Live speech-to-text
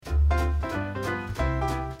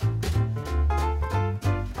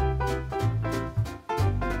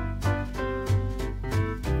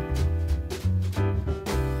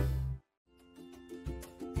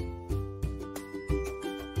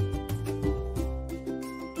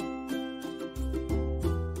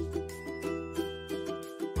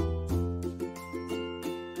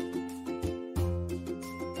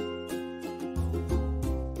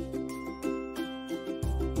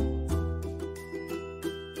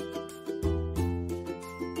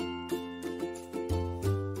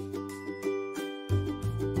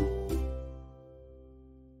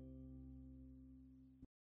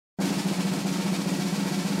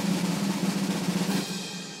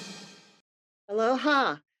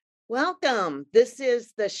Aloha. Welcome. This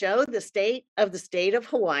is the show, the state of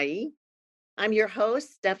Hawaii. I'm your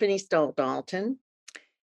host, Stephanie Stoll Dalton.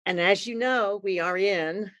 And as you know, we are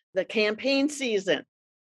in the campaign season.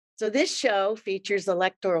 So this show features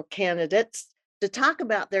electoral candidates to talk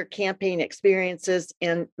about their campaign experiences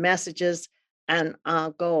and messages and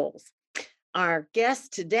goals. Our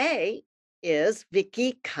guest today is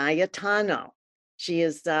Vicky Cayetano. She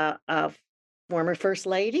is a former First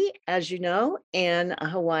Lady, as you know, and a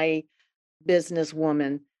Hawaii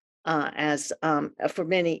businesswoman as for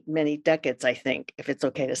many, many decades, I think, if it's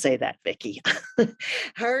okay to say that, Vicky.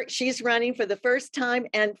 She's running for the first time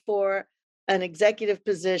and for an executive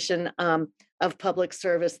position of public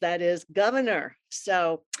service, that is governor.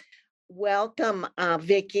 So welcome,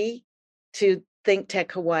 Vicky, to Think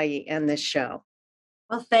Tech Hawaii and this show.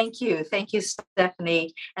 Well, thank you. Thank you,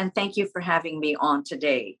 Stephanie. And thank you for having me on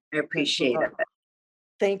today. I appreciate it.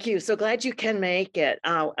 Thank you. So glad you can make it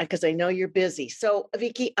because I know you're busy. So,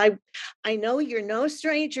 Vicky, I know you're no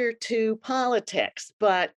stranger to politics,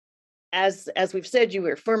 but as we've said, you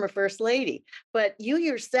were former First Lady, but you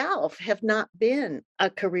yourself have not been a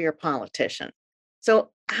career politician. So,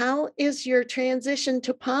 how is your transition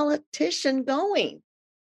to politician going?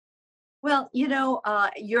 Well,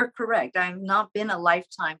 you're correct. I've not been a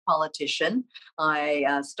lifetime politician.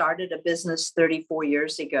 I started a business 34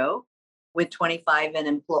 years ago with 25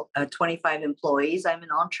 employees. I'm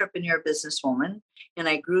an entrepreneur businesswoman, and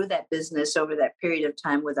I grew that business over that period of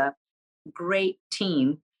time with a great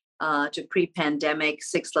team to pre-pandemic,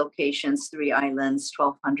 6 locations, 3 islands,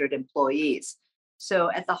 1,200 employees.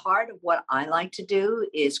 So at the heart of what I like to do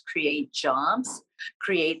is create jobs,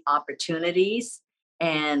 create opportunities,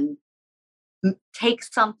 and take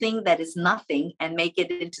something that is nothing and make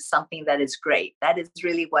it into something that is great. That is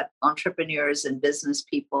really what entrepreneurs and business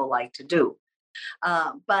people like to do.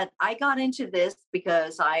 But I got into this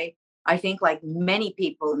because I think, like many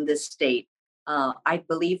people in this state, I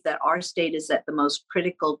believe that our state is at the most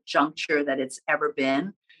critical juncture that it's ever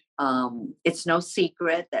been. It's no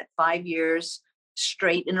secret that 5 years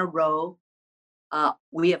straight in a row,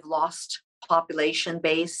 we have lost population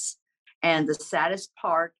base. And the saddest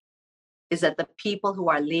part is that the people who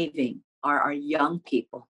are leaving are our young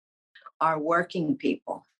people, our working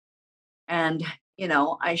people. And,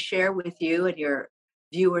 I share with you and your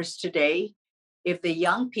viewers today, if the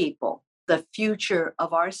young people, the future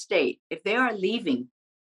of our state, if they are leaving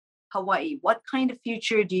Hawaii, what kind of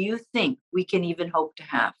future do you think we can even hope to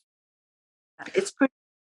have? It's pretty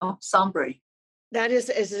somber. That is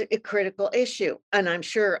a critical issue, and I'm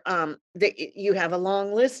sure that you have a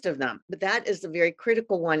long list of them, but that is a very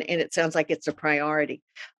critical one, and it sounds like it's a priority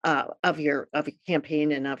of your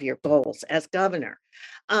campaign and of your goals as governor.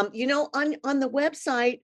 On the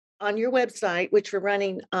website, on your website, which we're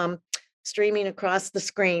running streaming across the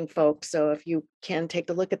screen, folks. So if you can take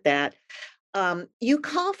a look at that, you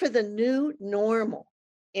call for the new normal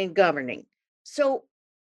in governing. So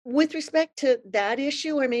with respect to that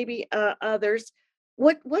issue, or maybe others,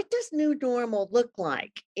 what does new normal look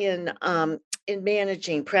like in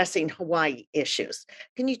managing pressing Hawaii issues?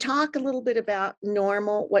 Can you talk a little bit about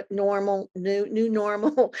normal, what normal new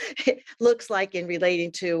normal looks like in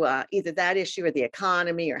relating to either that issue or the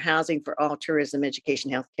economy or housing for all, tourism, education,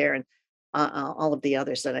 healthcare, and all of the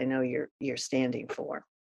others that I know you're standing for?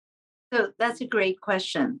 So that's a great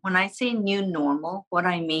question. When I say new normal, what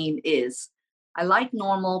I mean is I like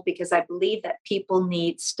normal because I believe that people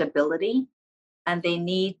need stability and they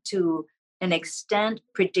need, to an extent,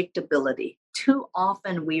 predictability. Too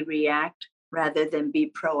often we react rather than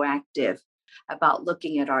be proactive about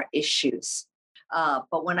looking at our issues.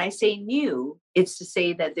 But when I say new, it's to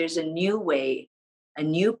say that there's a new way, a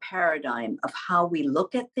new paradigm of how we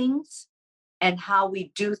look at things and how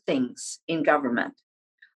we do things in government.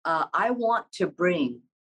 I want to bring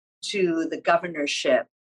to the governorship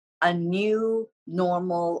a new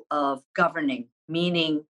normal of governing,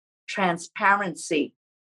 meaning transparency,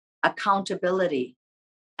 accountability,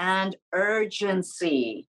 and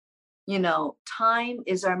urgency. Time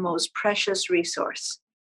is our most precious resource.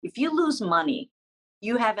 If you lose money,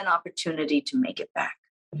 you have an opportunity to make it back.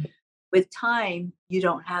 With time, you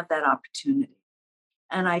don't have that opportunity.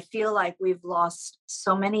 And I feel like we've lost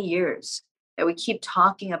so many years that we keep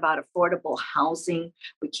talking about affordable housing,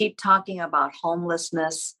 we keep talking about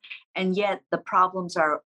homelessness, and yet the problems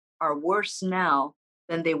are worse now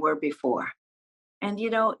than they were before. And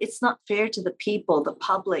it's not fair to the people, the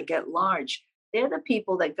public at large. They're the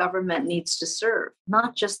people that government needs to serve,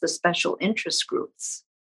 not just the special interest groups.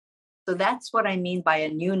 So that's what I mean by a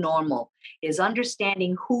new normal, is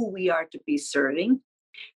understanding who we are to be serving.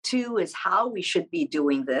 Two is how we should be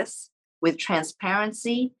doing this. with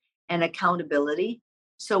transparency and accountability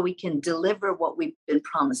so we can deliver what we've been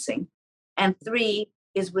promising. And three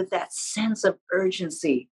is with that sense of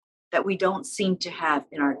urgency that we don't seem to have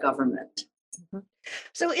in our government. Mhm.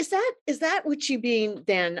 So is that what you mean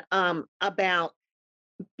then about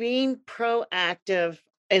being proactive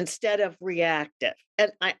instead of reactive?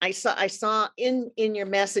 And I saw in your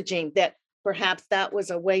messaging that perhaps that was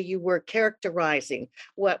a way you were characterizing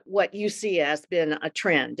what you see as been a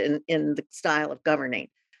trend in the style of governing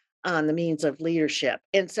on the means of leadership.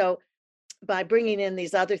 And so by bringing in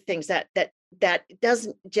these other things that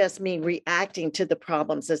doesn't just mean reacting to the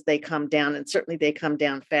problems as they come down, and certainly they come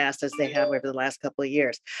down fast as they have over the last couple of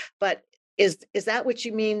years. But is that what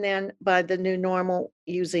you mean then by the new normal,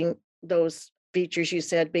 using those features you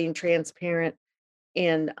said, being transparent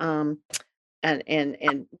and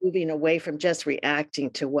and moving away from just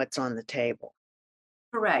reacting to what's on the table?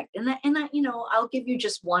 Correct. I'll give you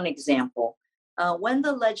just one example. When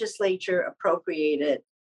the legislature appropriated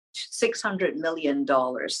 $600 million,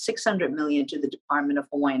 600 million to the Department of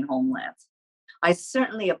Hawaiian Homelands, I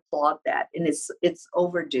certainly applaud that, and it's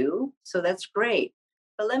overdue. So that's great.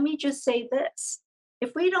 But let me just say this: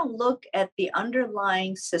 if we don't look at the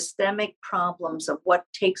underlying systemic problems of what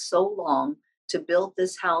takes so long to build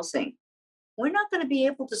this housing, we're not going to be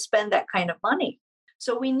able to spend that kind of money.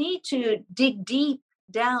 So we need to dig deep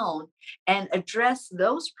down and address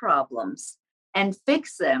those problems and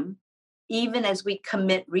fix them, even as we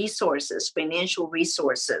commit resources, financial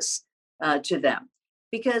resources to them.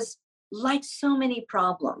 Because, like so many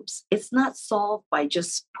problems, it's not solved by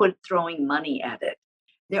just throwing money at it.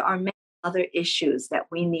 There are many other issues that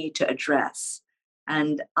we need to address.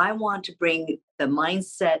 And I want to bring the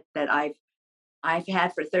mindset that I've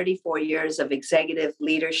had for 34 years of executive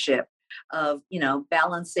leadership, of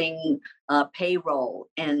balancing payroll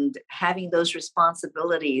and having those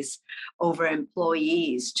responsibilities over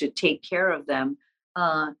employees to take care of them,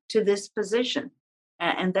 to this position.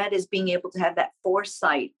 And that is being able to have that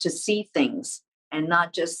foresight to see things and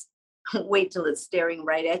not just wait till it's staring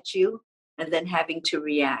right at you and then having to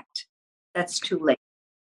react. That's too late.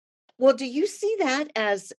 Well, do you see that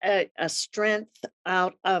as a strength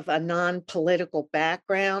out of a non-political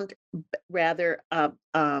background, rather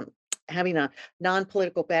having a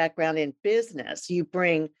non-political background in business? You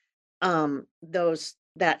bring those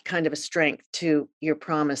that kind of a strength to your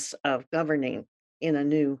promise of governing in a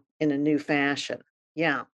new fashion.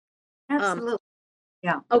 Yeah. Um, Absolutely.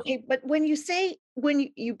 Yeah. okay, but when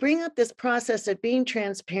you bring up this process of being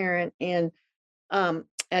transparent and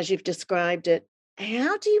as you've described it,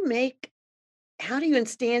 how do you make how do you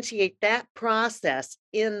instantiate that process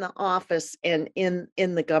in the office and in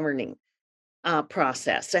the governing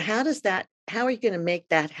process? So how are you going to make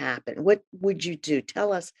that happen? What would you do?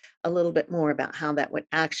 Tell us a little bit more about how that would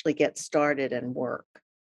actually get started and work.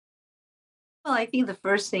 Well, I think the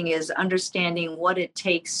first thing is understanding what it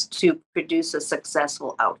takes to produce a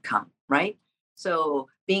successful outcome, right? So,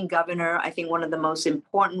 being governor, I think one of the most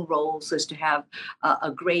important roles is to have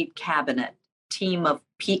a great cabinet team of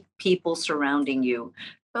people surrounding you,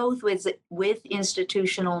 both with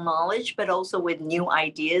institutional knowledge, but also with new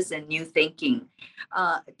ideas and new thinking,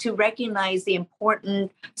 to recognize the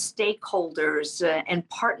important stakeholders and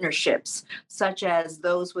partnerships, such as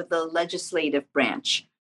those with the legislative branch.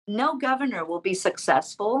 No governor will be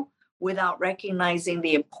successful without recognizing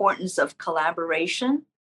the importance of collaboration,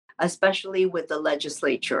 especially with the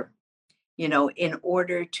legislature, in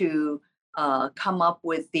order to come up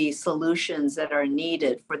with the solutions that are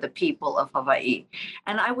needed for the people of Hawaii.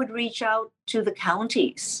 And I would reach out to the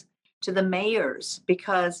counties, to the mayors,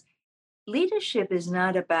 because leadership is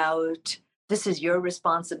not about this is your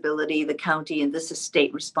responsibility, the county, and this is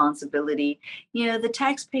state responsibility. The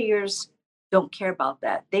taxpayers don't care about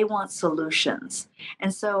that. They want solutions.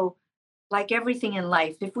 And so, like everything in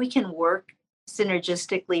life, if we can work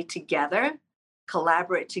synergistically together,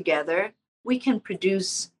 collaborate together, we can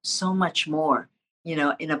produce so much more, in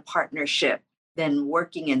a partnership than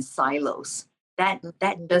working in silos. That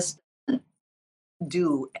Mhm. just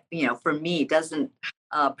do, for me, doesn't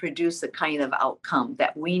produce the kind of outcome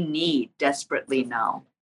that we need desperately now.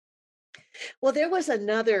 Well, there was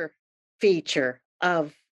another feature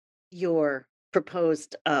of your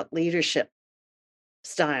proposed leadership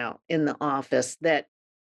style in the office that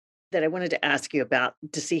I wanted to ask you about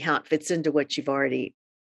to see how it fits into what you've already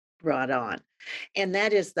brought on. And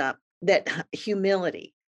that is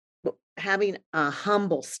humility, having a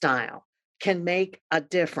humble style can make a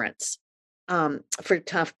difference for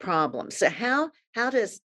tough problems. So how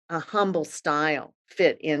does a humble style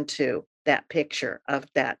fit into that picture of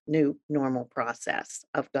that new normal process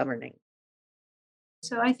of governing?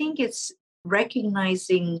 So I think it's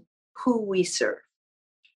recognizing who we serve.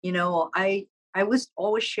 I was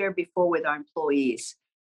always share before with our employees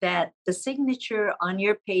that the signature on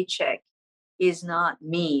your paycheck is not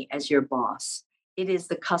me as your boss. It is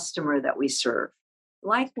the customer that we serve.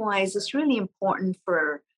 Likewise, it's really important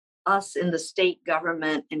for us in the state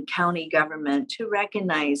government and county government to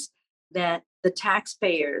recognize that the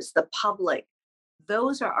taxpayers, the public,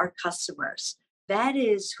 those are our customers. That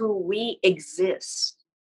is who we exist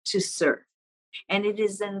to serve. And it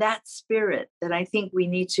is in that spirit that I think we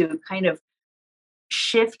need to kind of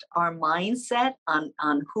shift our mindset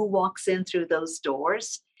on who walks in through those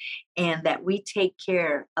doors, and that we take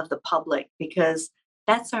care of the public, because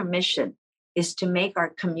that's our mission, is to make our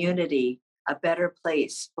community a better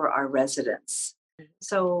place for our residents.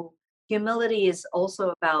 So humility is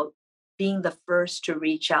also about being the first to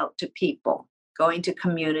reach out to people, going to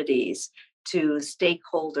communities, to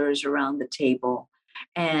stakeholders around the table,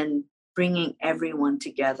 and bringing everyone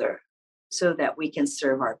together so that we can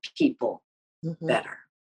serve our people Mhm. better.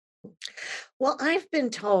 Well, I've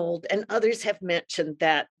been told, and others have mentioned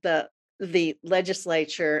that the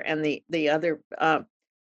legislature and the other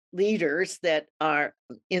leaders that are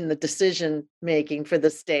in the decision making for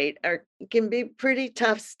the state are can be pretty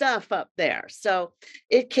tough stuff up there. So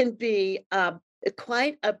it can be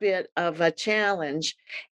quite a bit of a challenge,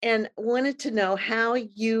 and wanted to know how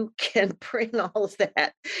you can bring all of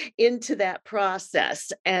that into that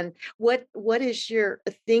process, and what is your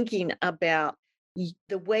thinking about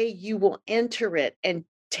the way you will enter it and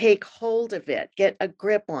take hold of it, get a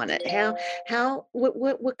grip on it. How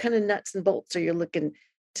what kind of nuts and bolts are you looking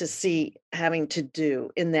to see having to do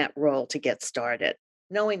in that role to get started,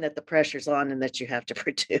 knowing that the pressure's on and that you have to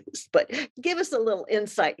produce? But give us a little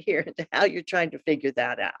insight here into how you're trying to figure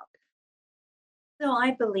that out. So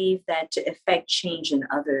I believe that to effect change in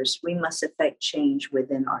others, we must effect change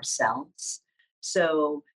within ourselves.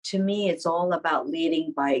 So to me, it's all about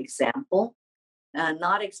leading by example,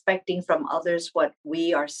 not expecting from others what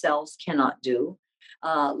we ourselves cannot do.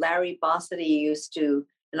 Larry Bossidy used to,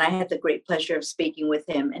 and I had the great pleasure of speaking with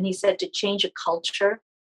him, and he said to change a culture,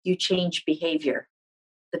 you change behavior.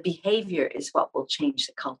 The behavior is what will change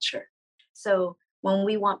the culture. So when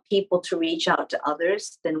we want people to reach out to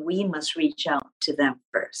others, then we must reach out to them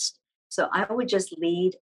first. So I would just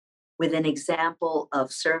lead with an example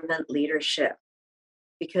of servant leadership,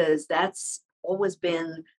 because that's always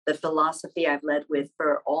been the philosophy I've led with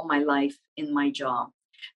for all my life in my job.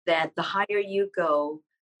 That the higher you go,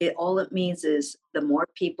 it means is the more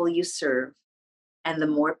people you serve and the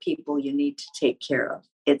more people you need to take care of.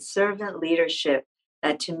 It's servant leadership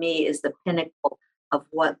that to me is the pinnacle of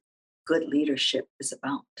what good leadership is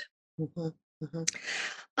about. Mhm,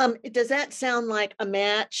 mhm. Does that sound like a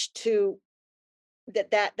match to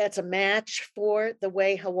that's a match for the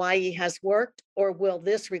way Hawaii has worked, or will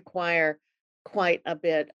this require quite a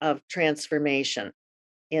bit of transformation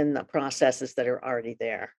in the processes that are already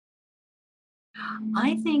there?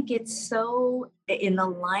 I think it's so in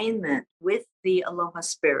alignment with the aloha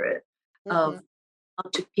spirit Mhm, of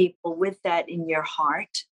out to people with that in your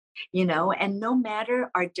heart, and no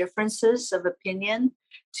matter our differences of opinion,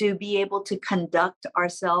 to be able to conduct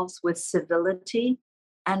ourselves with civility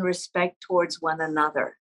and respect towards one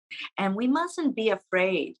another. And we mustn't be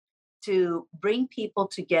afraid to bring people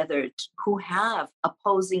together who have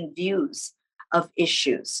opposing views of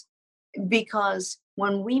issues, because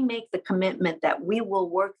when we make the commitment that we will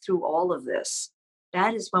work through all of this,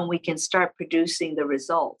 that is when we can start producing the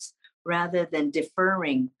results rather than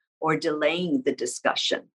deferring or delaying the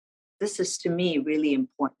discussion. This is to me really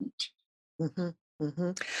important. mhm,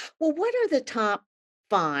 mhm. Well, what are the top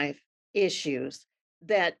 5 issues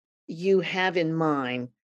that you have in mind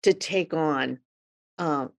to take on,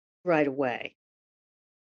 um, right away?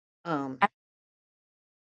 Um,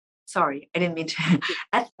 Sorry, I didn't mean to.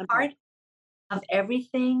 At the I'm heart of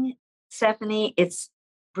everything, Stephanie, it's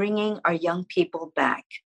bringing our young people back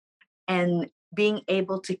and being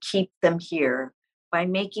able to keep them here by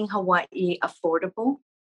making Hawaii affordable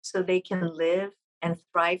so they can live and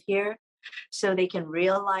thrive here, so they can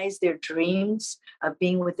realize their dreams of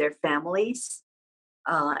being with their families,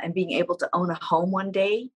 and being able to own a home one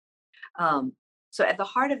day. Um, so, at the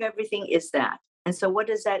heart of everything is that. And so, what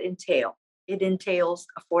does that entail? It entails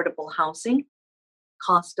affordable housing,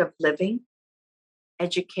 cost of living,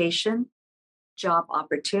 education, job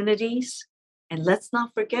opportunities, and let's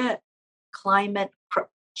not forget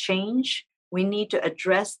change. We need to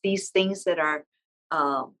address these things that are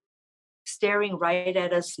um, staring right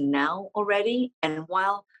at us now already. And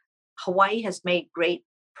while Hawaii has made great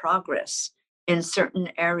progress in certain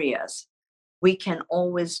areas, we can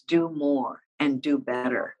always do more. and do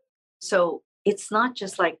better. So it's not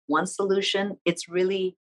just like one solution, it's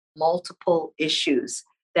really multiple issues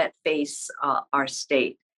that face our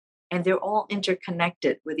state. And they're all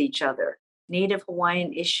interconnected with each other. Native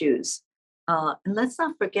Hawaiian issues. And let's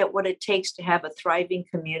not forget what it takes to have a thriving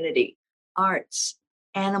community, arts,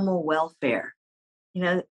 animal welfare.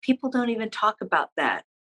 People don't even talk about that.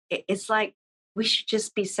 It's like we should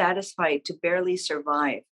just be satisfied to barely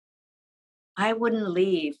survive. I wouldn't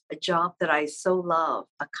leave a job that I so love,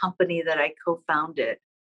 a company that I co founded,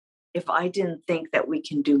 if I didn't think that we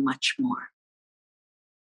can do much more.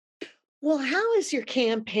 Well, how is your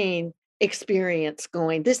campaign experience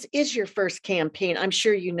going? This is your first campaign. I'm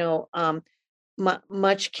sure you know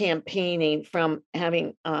much campaigning from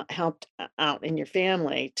having helped out in your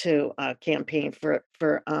family to campaign for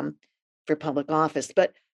public office.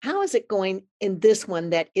 But how is it going in this one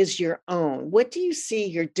that is your own? What do you see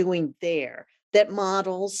you're doing there that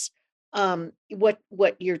models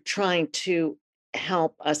what you're trying to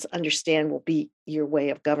help us understand will be your way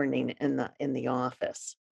of governing in the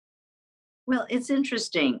office? Well, it's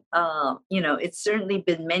interesting. It's certainly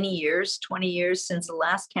been many years, 20 years since the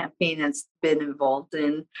last campaign has been involved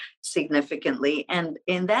in significantly. And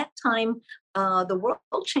in that time, the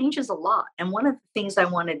world changes a lot. And one of the things I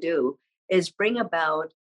want to do is bring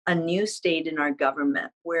about a new state in our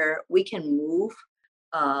government where we can move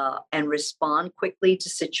and respond quickly to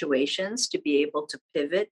situations. To be able to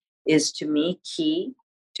pivot is, to me, key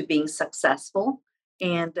to being successful.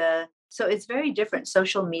 And so it's very different.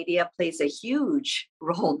 Social media plays a huge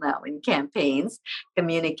role now in campaigns,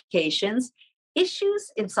 communications.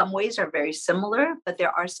 Issues in some ways are very similar, but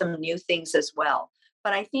there are some new things as well.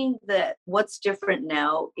 But I think that what's different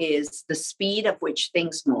now is the speed of which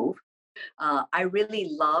things move. I really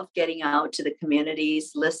love getting out to the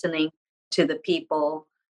communities, listening to the people,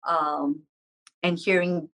 um, and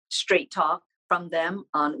hearing straight talk from them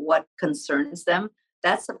on what concerns them.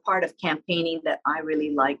 That's the part of campaigning that I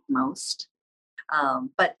really like most.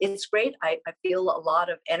 But it's great. I feel a lot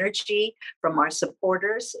of energy from our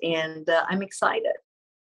supporters, and I'm excited.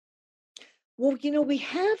 Well, we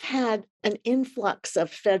have had an influx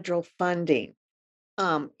of federal funding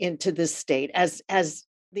into this state, as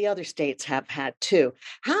the other states have had too.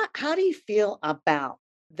 How do you feel about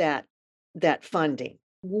that that funding?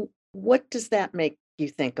 What does that make you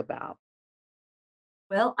think about?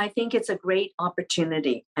 Well, I think it's a great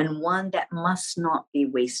opportunity and one that must not be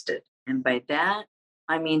wasted. And by that,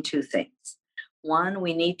 I mean two things. One,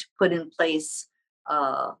 we need to put in place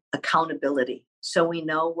accountability so we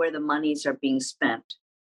know where the monies are being spent.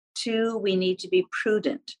 Two, we need to be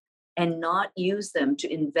prudent and not use them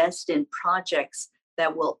to invest in projects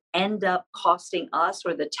that will end up costing us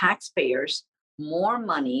or the taxpayers more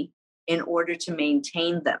money in order to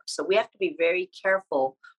maintain them. So we have to be very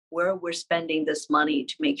careful where we're spending this money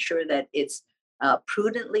to make sure that it's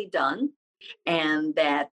prudently done and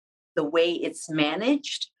that the way it's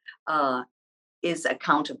managed uh, is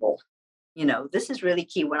accountable. This is really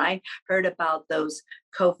key. When I heard about those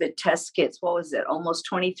COVID test kits, what was it? Almost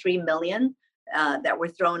 23 million that were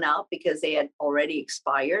thrown out because they had already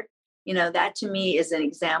expired. That to me is an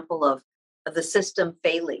example of the system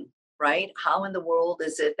failing, right? How in the world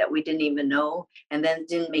is it that we didn't even know and then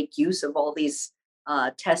didn't make use of all these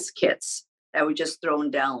test kits that were just thrown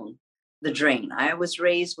down the drain? I was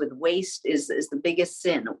raised with waste is the biggest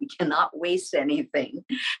sin. We cannot waste anything.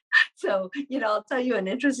 So, I'll tell you an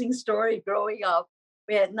interesting story. Growing up,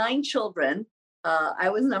 we had 9 children. I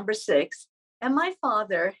was number 6. And my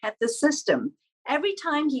father had the system. Every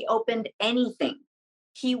time he opened anything,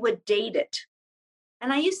 he would date it.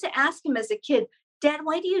 And I used to ask him as a kid, Dad,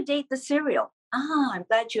 why do you date the cereal? Ah, I'm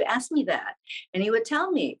glad you asked me that. And he would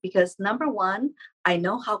tell me, because number one, I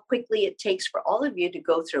know how quickly it takes for all of you to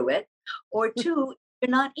go through it. Or two, you're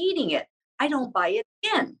not eating it. I don't buy it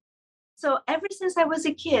again. So ever since I was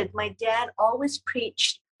a kid, my dad always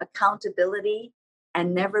preached accountability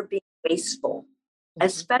and never being wasteful, Mhm.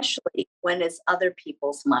 especially when it's other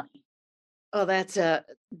people's money. Oh,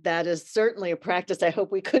 that is certainly a practice I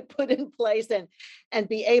hope we could put in place and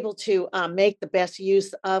be able to make the best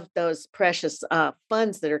use of those precious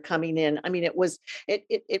funds that are coming in. I mean,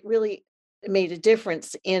 it really made a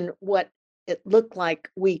difference in what it looked like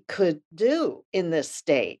we could do in this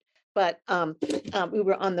state. But we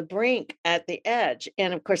were on the brink at the edge,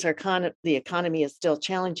 and of course, the economy is still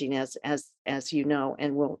challenging, as you know,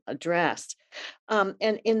 and we'll address. And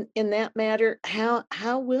in that matter,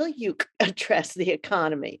 how will you address the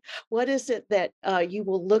economy? What is it that you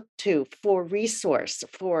will look to for resource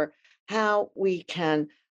for how we can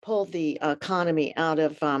pull the economy out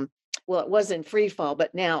of well, it was in free fall,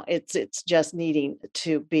 but now it's just needing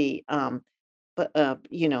to be but,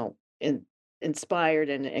 inspired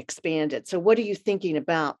and expanded. So what are you thinking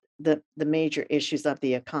about the major issues of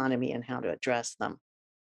the economy and how to address them?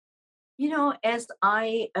 As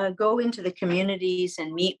I go into the communities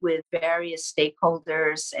and meet with various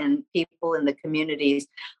stakeholders and people in the communities,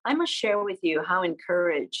 I must share with you how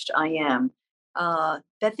encouraged I am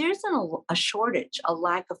that there isn't a shortage, a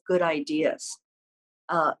lack of good ideas.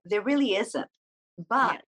 There really isn't. Yeah.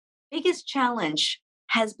 But biggest challenge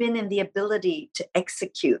has been in the ability to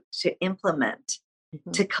execute, to implement,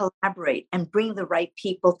 Mhm. to collaborate, and bring the right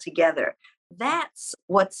people together. That's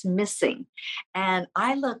what's missing. And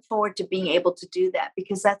I look forward to being able to do that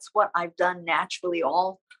because that's what I've done naturally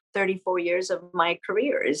all 34 years of my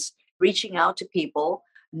career is reaching out to people,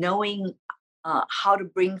 knowing how to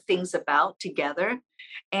bring things about together,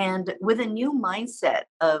 and with a new mindset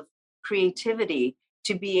of creativity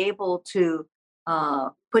to be able to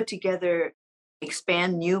put together,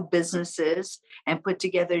 expand new businesses and put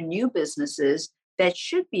together new businesses that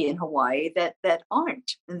should be in Hawaii that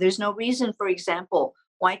aren't. And there's no reason, for example,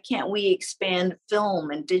 why can't we expand film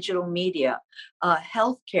and digital media,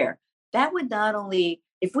 healthcare? That would not only,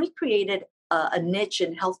 if we created a niche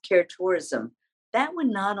in healthcare tourism, that would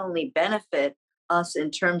not only benefit us in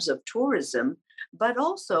terms of tourism, but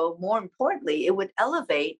also, more importantly, it would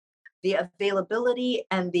elevate the availability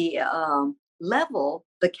and the level,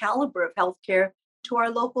 the caliber of healthcare to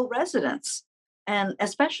our local residents. And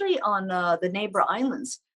especially on the neighbor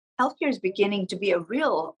islands, healthcare is beginning to be a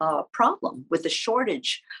real problem with the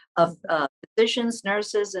shortage of physicians,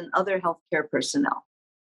 nurses, and other healthcare personnel.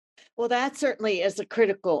 Well, that certainly is a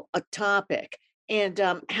critical, topic. And,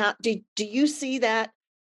 how do you see that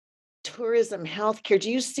tourism, healthcare,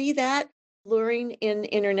 do you see that luring in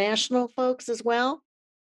international folks as well?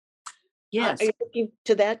 Are Yes, you looking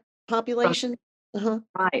to that from population? Uh-huh.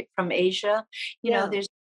 right from Asia. Yeah. There's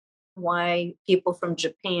why people from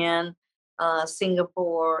Japan,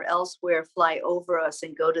 Singapore, elsewhere fly over us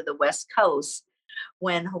and go to the West Coast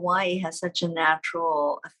when Hawaii has such a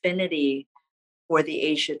natural affinity for the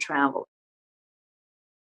Asia travel.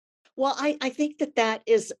 Well, I think that that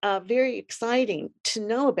is very exciting to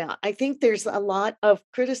know about. I think there's a lot of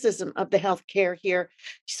criticism of the healthcare here,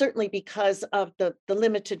 certainly because of the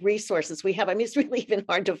limited resources we have. I mean, it's really even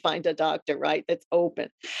hard to find a doctor, right, that's open.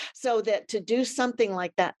 So that to do something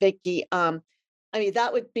like that, Vicky, I mean,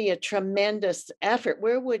 that would be a tremendous effort.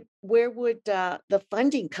 Where would the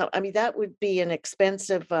funding come? I mean, that would be an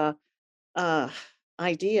expensive uh,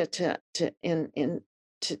 idea to in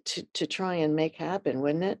to try and make happen,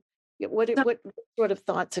 wouldn't it? Yeah, So, what sort of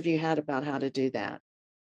thoughts have you had about how to do that?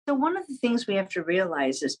 so one of the things we have to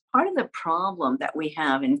realize is part of the problem that we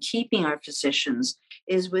have in keeping our physicians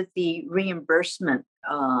is with the reimbursement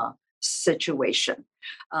situation.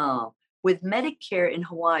 Uh, with Medicare in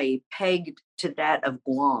Hawaii pegged to that of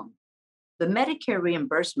Guam, the Medicare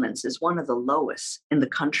reimbursements is one of the lowest in the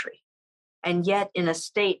country. And yet, in a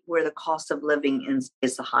state where the cost of living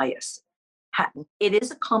is the highest. It is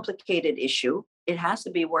a complicated issue. It has to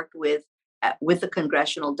be worked with the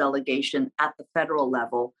congressional delegation at the federal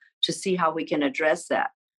level to see how we can address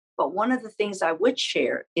that. But one of the things I would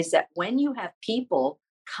share is that when you have people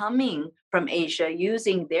coming from Asia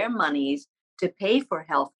using their monies to pay for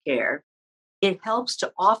healthcare, it helps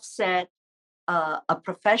to offset a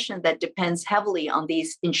profession that depends heavily on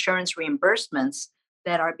these insurance reimbursements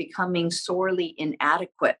that are becoming sorely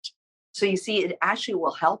inadequate. So you see, it actually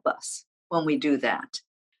will help us when we do that.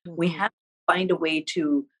 We Mhm. have to find a way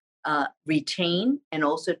to retain and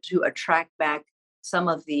also to attract back some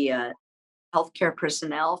of the healthcare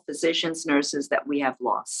personnel, physicians, nurses that we have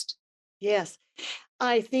lost. Yes.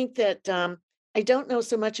 I think that, I don't know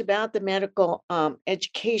so much about the medical,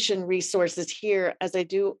 education resources here as I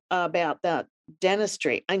do about the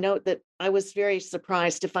dentistry. I know that I was very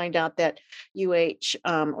surprised to find out that UH,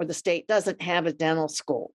 or the state doesn't have a dental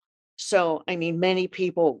school. So, I mean, many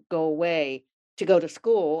people go away to go to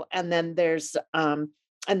school and then they're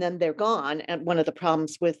gone. And one of the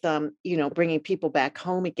problems with, bringing people back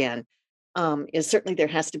home again, is certainly there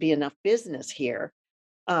has to be enough business here,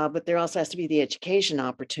 but there also has to be the education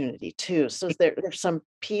opportunity too. So there's some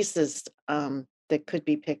pieces that could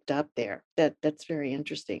be picked up there. That's very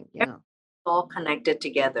interesting. Yeah. All connected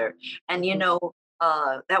together. And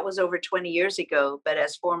that was over 20 years ago. But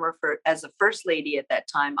as a first lady at that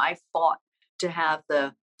time, I fought to have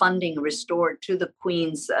the funding restored to the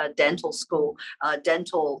Queen's Dental School,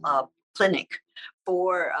 dental clinic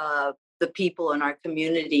for the people in our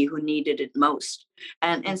community who needed it most.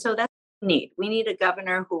 And so that's what we need. We need a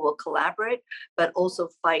governor who will collaborate, but also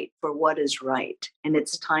fight for what is right. And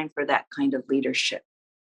it's time for that kind of leadership.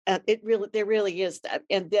 there really is that,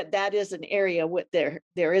 and that is an area with there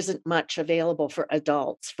isn't much available for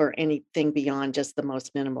adults for anything beyond just the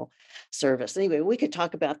most minimal service. Anyway, we could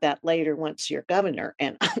talk about that later once you're governor,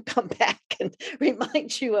 and I'll come back and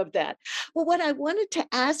remind you of that. Well, what I wanted to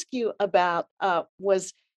ask you about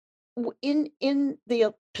was in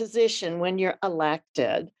the position when you're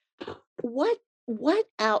elected, what what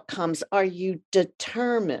outcomes are you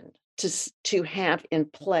determined to have in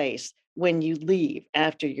place when you leave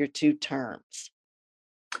after your 2 terms?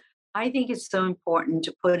 I think it's so important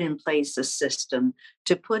to put in place a system,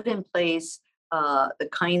 to put in place the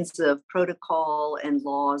kinds of protocol and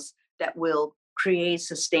laws that will create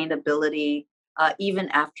sustainability even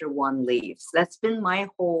after one leaves. That's been my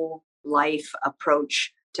whole life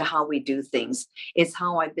approach to how we do things. It's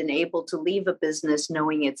how I've been able to leave a business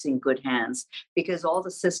knowing it's in good hands because all the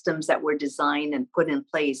systems that were designed and put in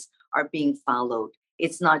place are being followed.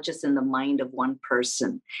 It's not just in the mind of one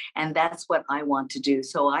person. And that's what I want to do.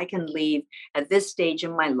 So I can leave at this stage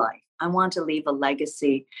in my life. I want to leave a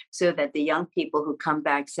legacy so that the young people who come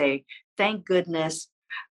back say, thank goodness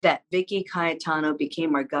that Vicky Cayetano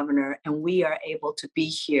became our governor and we are able to be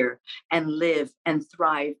here and live and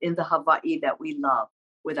thrive in the Hawaii that we love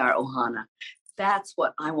with our Ohana. That's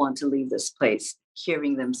what I want to leave this place,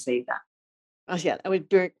 hearing them say that. Oh, yeah, that would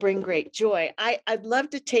bring great joy. I'd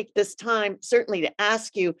love to take this time, certainly, to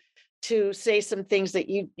ask you to say some things that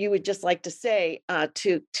you would just like to say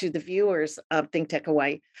to the viewers of Think Tech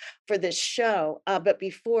Hawaii for this show. But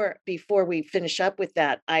before we finish up with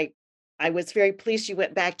that, I was very pleased you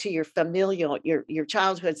went back to your familial, your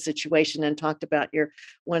childhood situation and talked about your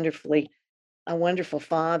wonderfully a wonderful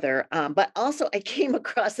father. But also, I came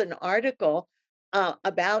across an article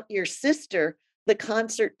about your sister, the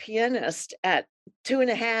concert pianist, at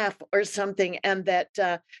 2.5 or something, and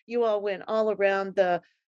that you all went all around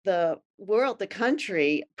the world, the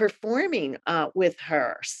country, performing with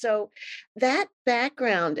her. So that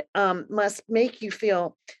background must make you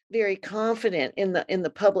feel very confident in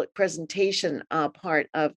the public presentation part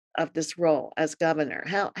of this role as governor.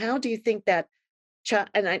 How do you think that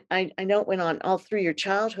and I know it went on all through your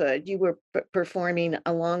childhood. You were performing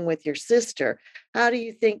along with your sister. How do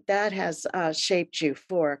you think that has shaped you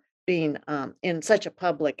for being in such a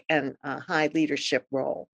public and high leadership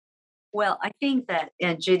role? Well, I think that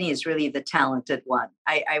Ginny is really the talented one.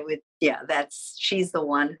 I would, yeah, she's the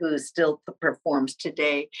one who still performs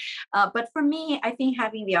today. But for me, I think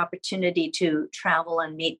having the opportunity to travel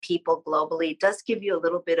and meet people globally does give you a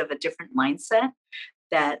little bit of a different mindset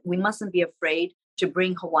that we mustn't be afraid to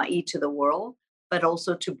bring Hawaii to the world, but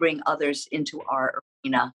also to bring others into our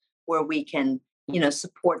arena where we can,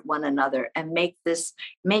 support one another and make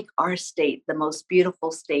our state the most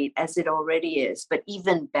beautiful state as it already is, but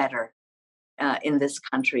even better in this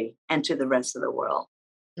country and to the rest of the world.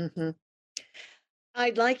 Mhm.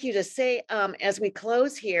 I'd like you to say, as we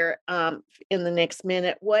close here, in the next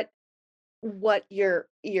minute, what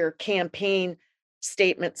your campaign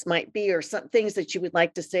statements might be, or some things that you would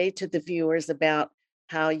like to say to the viewers about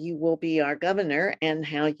how you will be our governor and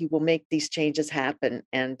how you will make these changes happen,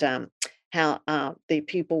 and how the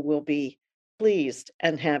people will be pleased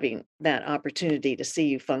and having that opportunity to see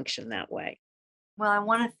you function that way. Well, I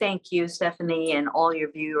want to thank you, Stephanie, and all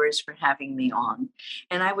your viewers for having me on.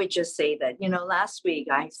 And I would just say that, last week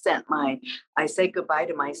I said goodbye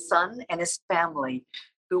to my son and his family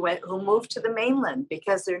who moved to the mainland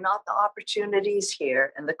because there are not the opportunities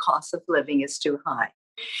here and the cost of living is too high.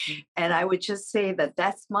 Mm. And I would just say that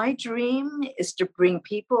that's my dream is to bring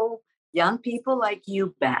people, young people like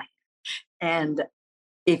you back. And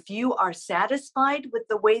if you are satisfied with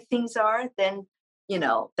the way things are, then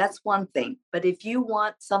that's one thing. But if you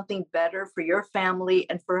want something better for your family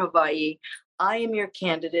and for Hawaii, I am your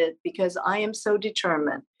candidate because I am so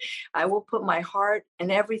determined. I will put my heart and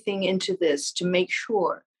everything into this to make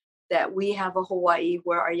sure that we have a Hawaii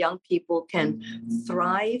where our young people can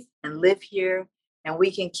thrive and live here and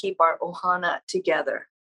we can keep our ohana together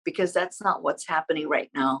because that's not what's happening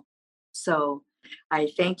right now. So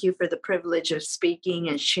I thank you for the privilege of speaking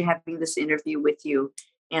and having this interview with you.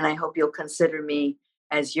 And I hope you'll consider me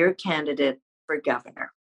as your candidate for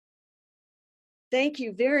governor. Thank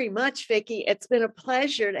you very much, Vicki. It's been a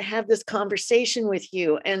pleasure to have this conversation with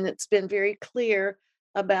you, and it's been very clear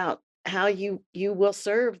about how you will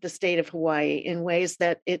serve the state of Hawaii in ways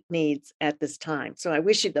that it needs at this time. So I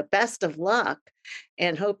wish you the best of luck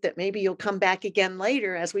and hope that maybe you'll come back again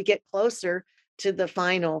later as we get closer to the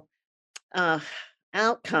final uh,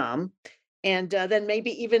 outcome. And then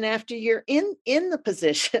maybe even after you're in the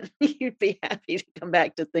position, you'd be happy to come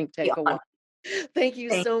back to Think Tech Be Hawaii. Thank you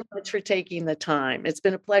Thank so much for taking the time. It's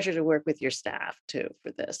been a pleasure to work with your staff too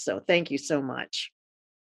for this. So thank you so much.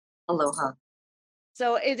 Aloha.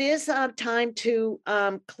 So it is time to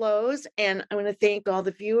close, and I want to thank all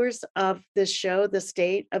the viewers of this show, the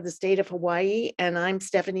state of Hawaii. And I'm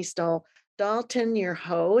Stephanie Stahl Dalton, your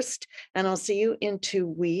host, and I'll see you in 2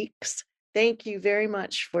 weeks. Thank you very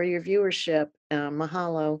much for your viewership.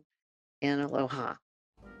 Mahalo and aloha.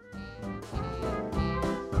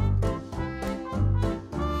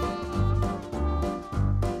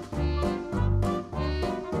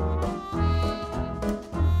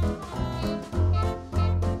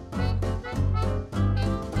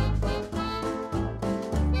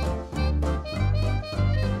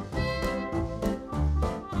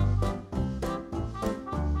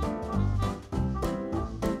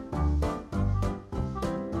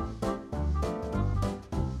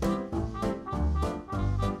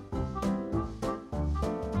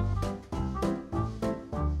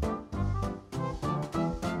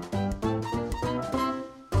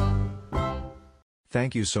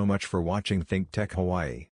 Thank you so much for watching Think Tech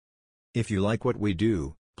Hawaii. If you like what we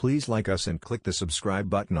do, please like us and click the subscribe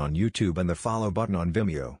button on YouTube and the follow button on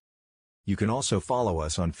Vimeo. You can also follow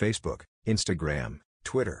us on Facebook, Instagram,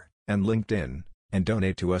 Twitter, and LinkedIn, and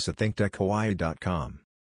donate to us at thinktechhawaii.com.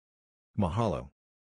 Mahalo.